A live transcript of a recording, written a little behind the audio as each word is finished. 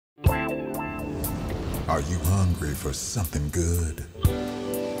Are you hungry for something good?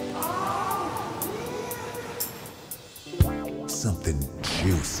 Something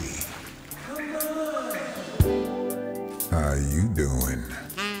juicy. How you doing?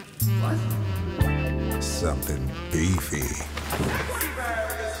 What? Something beefy.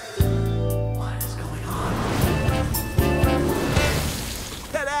 What is going on?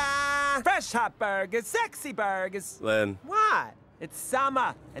 Ta-da! Fresh hot burgers, sexy burgers. Len. What? It's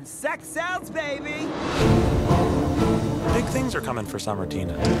summer, and sex sells, baby. Big things are coming for summer,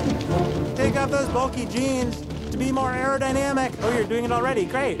 Tina. Take off those bulky jeans to be more aerodynamic. Oh, you're doing it already.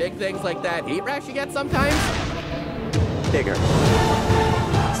 Great. Big things like that heat rash you get sometimes? Bigger.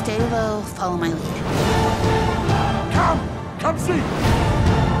 Stay low, follow my lead. Come see.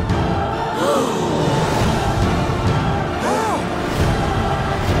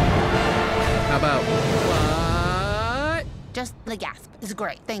 How about what? Just the gasp is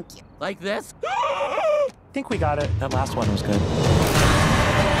great, thank you. Like this? I think we got it. That last one was good.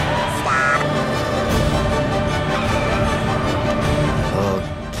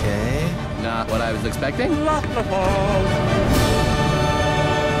 Okay. Not what I was expecting.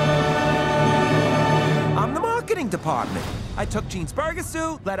 I'm the marketing department. I took Jean's burger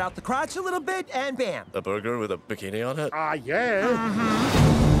suit, let out the crotch a little bit, and bam. A burger with a bikini on it? Yeah.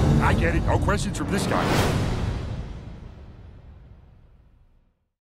 I get it. No questions from this guy.